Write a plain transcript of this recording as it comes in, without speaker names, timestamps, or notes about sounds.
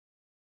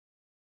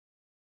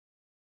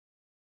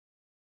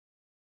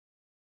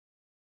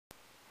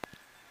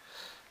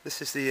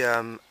This is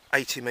the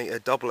 80 metre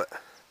doublet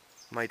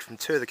made from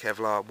 2 of the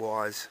Kevlar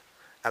wires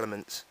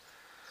elements.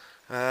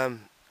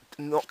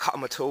 Not cut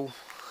them at all.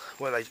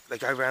 Well, they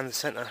go around the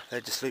centre.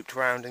 They're just looped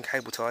around and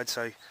cable tied.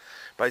 So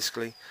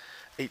basically,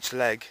 each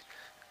leg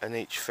and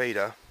each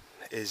feeder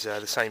is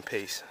the same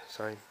piece.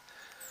 So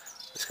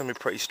it's going to be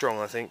pretty strong,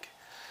 I think.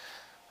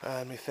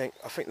 I think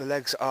the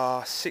legs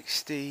are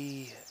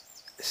 68.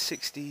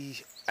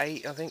 I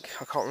think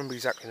I can't remember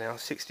exactly now.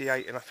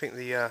 68, and I think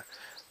the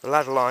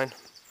ladder line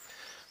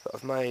that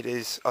I've made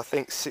is, I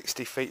think,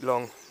 60 feet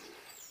long.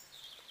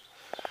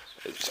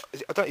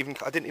 I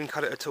didn't even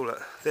cut it at all.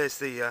 There's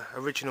the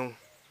original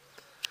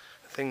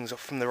things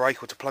from the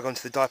Racal to plug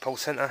onto the dipole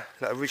centre.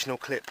 That original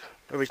clip,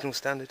 original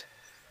standard.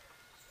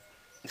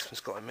 This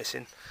one's got it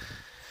missing.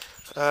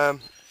 To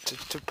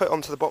put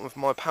onto the bottom of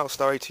my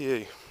Palstar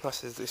ATU.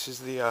 This is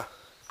the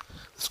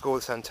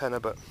scoreless antenna,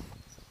 but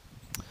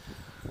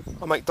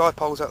I make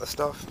dipoles out of the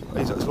stuff. I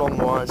use it as long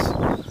wires.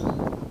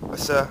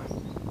 That's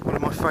one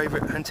of my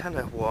favourite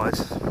antenna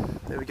wires.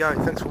 There we go.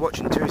 Thanks for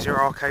watching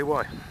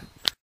 20RKY.